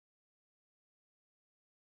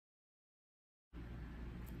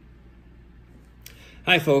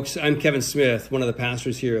Hi, folks. I'm Kevin Smith, one of the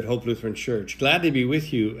pastors here at Hope Lutheran Church. Glad to be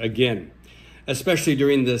with you again, especially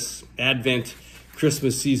during this Advent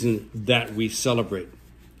Christmas season that we celebrate.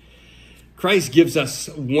 Christ gives us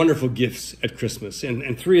wonderful gifts at Christmas,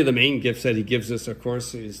 and three of the main gifts that he gives us, of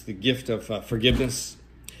course, is the gift of forgiveness,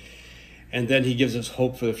 and then he gives us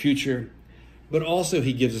hope for the future, but also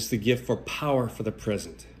he gives us the gift for power for the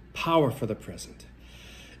present. Power for the present.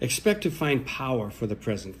 Expect to find power for the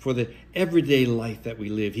present, for the everyday life that we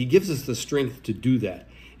live. He gives us the strength to do that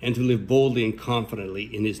and to live boldly and confidently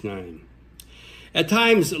in his name. At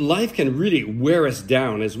times, life can really wear us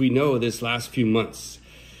down, as we know this last few months.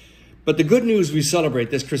 But the good news we celebrate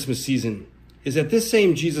this Christmas season is that this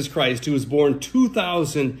same Jesus Christ, who was born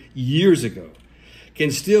 2,000 years ago, can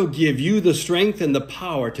still give you the strength and the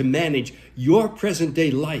power to manage your present day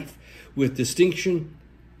life with distinction,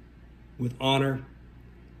 with honor,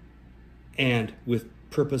 and with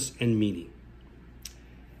purpose and meaning.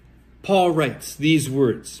 Paul writes these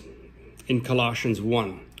words in Colossians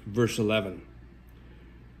 1, verse 11.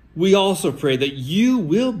 We also pray that you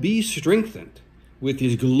will be strengthened with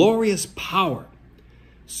his glorious power,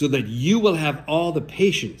 so that you will have all the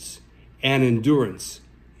patience and endurance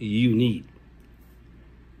you need.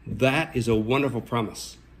 That is a wonderful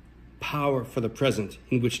promise. Power for the present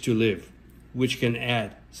in which to live, which can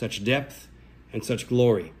add such depth and such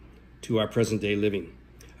glory to our present day living.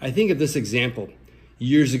 I think of this example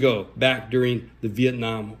years ago, back during the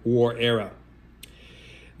Vietnam War era.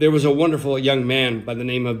 There was a wonderful young man by the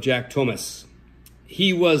name of Jack Thomas.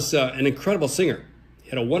 He was an incredible singer. He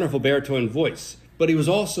had a wonderful baritone voice, but he was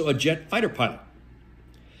also a jet fighter pilot.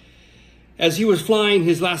 As he was flying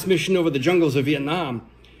his last mission over the jungles of Vietnam,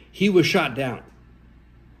 he was shot down.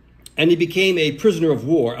 And he became a prisoner of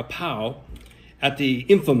war, a POW, at the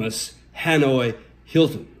infamous Hanoi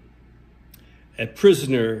Hilton. A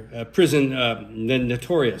prison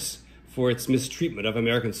notorious for its mistreatment of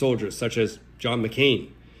American soldiers, such as John McCain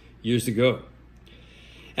years ago.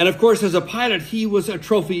 And of course, as a pilot, he was a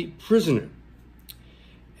trophy prisoner.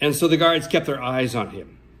 And so the guards kept their eyes on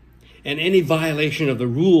him. And any violation of the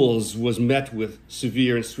rules was met with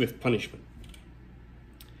severe and swift punishment.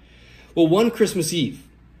 Well, one Christmas Eve,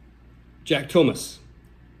 Jack Thomas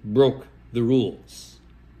broke the rules.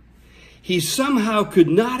 He somehow could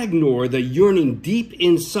not ignore the yearning deep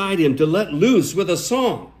inside him to let loose with a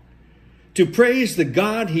song, to praise the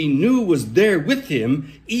God he knew was there with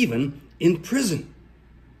him, even in prison.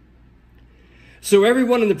 So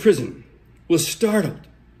everyone in the prison was startled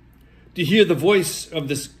to hear the voice of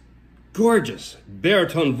this gorgeous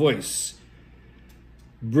baritone voice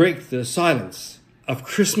break the silence of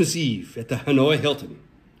Christmas Eve at the Hanoi Hilton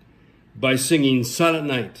by singing Silent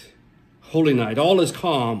Night, Holy Night, all is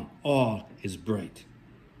calm, all is bright.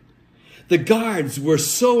 The guards were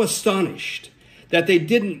so astonished that they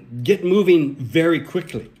didn't get moving very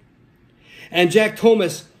quickly. And Jack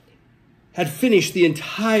Thomas had finished the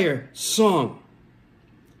entire song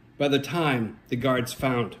by the time the guards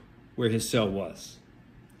found where his cell was.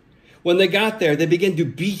 When they got there, they began to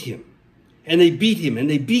beat him, and they beat him, and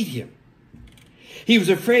they beat him. He was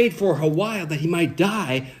afraid for a while that he might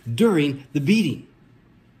die during the beating.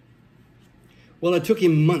 Well, it took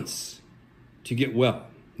him months to get well.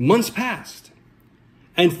 Months passed.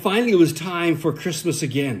 And finally, it was time for Christmas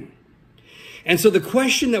again. And so the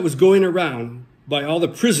question that was going around by all the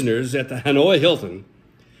prisoners at the Hanoi Hilton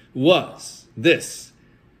was this: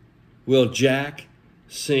 will Jack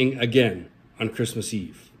sing again on Christmas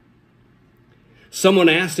Eve? Someone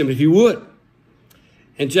asked him if he would.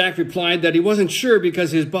 And Jack replied that he wasn't sure because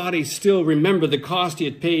his body still remembered the cost he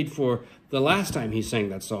had paid for the last time he sang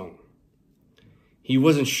that song. He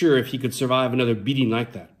wasn't sure if he could survive another beating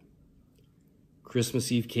like that.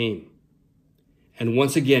 Christmas Eve came. And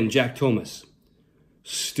once again, Jack Thomas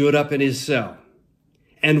stood up in his cell.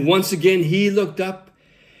 And once again, he looked up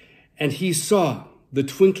and he saw the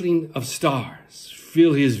twinkling of stars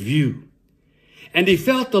fill his view. And he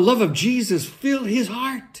felt the love of Jesus fill his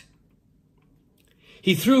heart.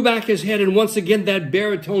 He threw back his head, and once again that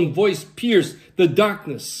baritone voice pierced the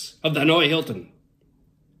darkness of the Hanoi Hilton.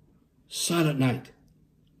 Silent night,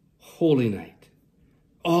 holy night,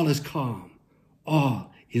 all is calm,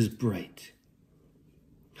 all is bright.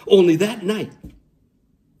 Only that night,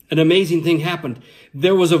 an amazing thing happened.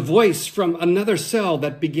 There was a voice from another cell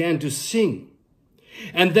that began to sing.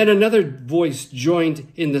 And then another voice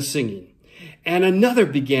joined in the singing. And another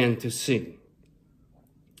began to sing.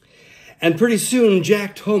 And pretty soon,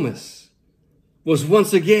 Jack Thomas was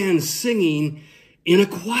once again singing in a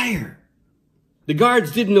choir. The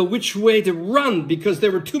guards didn't know which way to run because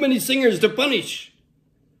there were too many singers to punish.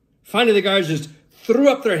 Finally, the guards just threw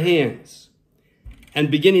up their hands And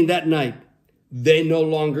beginning that night, they no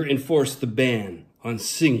longer enforced the ban on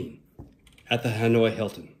singing at the Hanoi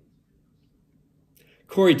Hilton.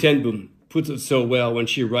 Corrie ten Boom puts it so well when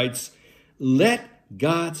she writes, "Let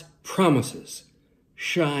God's promises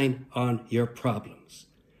shine on your problems.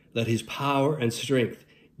 Let his power and strength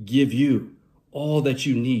give you all that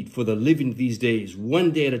you need for the living these days,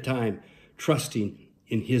 one day at a time, trusting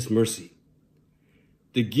in his mercy."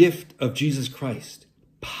 The gift of Jesus Christ,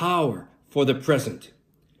 power for the present,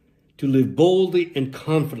 to live boldly and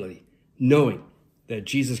confidently, knowing that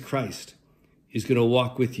Jesus Christ is going to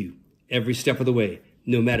walk with you every step of the way,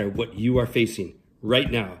 no matter what you are facing right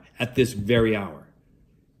now at this very hour.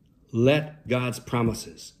 Let God's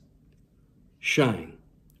promises shine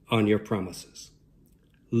on your promises.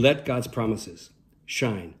 Let God's promises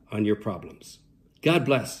shine on your problems. God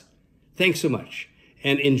bless. Thanks so much.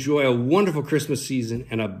 And enjoy a wonderful Christmas season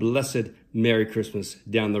and a blessed Merry Christmas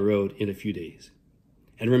down the road in a few days.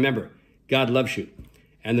 And remember, God loves you,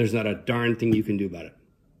 and there's not a darn thing you can do about it.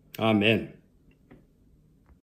 Amen.